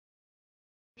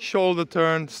shoulder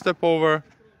turn, step over,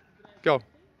 go.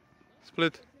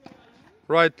 Split,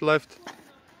 right, left.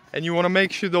 And you want to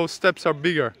make sure those steps are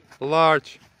bigger,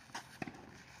 large.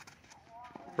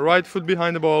 Right foot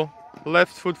behind the ball,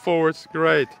 left foot forwards,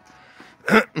 great.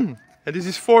 And this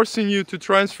is forcing you to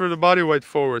transfer the body weight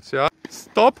forwards, yeah?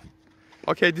 Stop.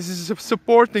 Okay, this is a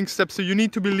supporting step, so you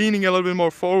need to be leaning a little bit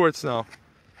more forwards now.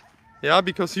 Yeah,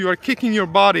 because you are kicking your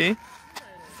body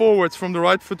forwards from the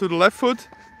right foot to the left foot,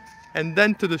 and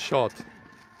then to the shot.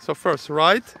 So first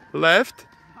right, left,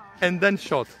 and then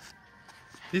shot.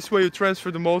 This way you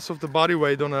transfer the most of the body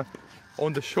weight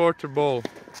on the shorter ball.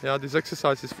 Yeah, this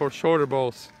exercise is for shorter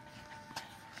balls.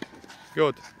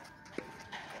 Good.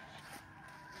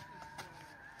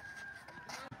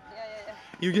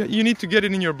 You need to get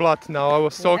it in your blood now. I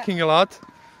was talking a lot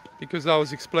because I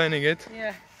was explaining it.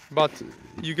 Yeah. But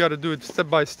you got to do it step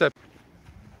by step.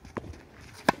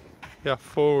 Yeah,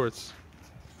 forwards.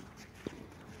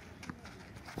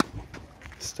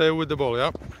 Stay with the ball,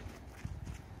 yeah.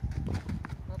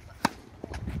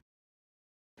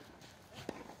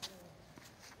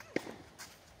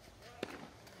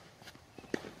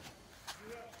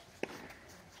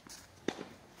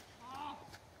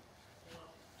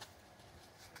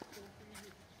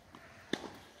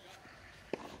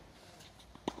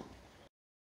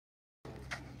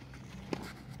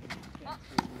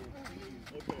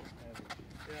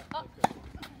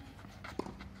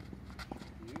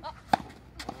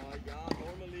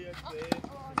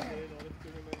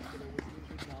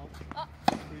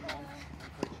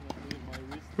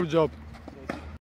 Good job.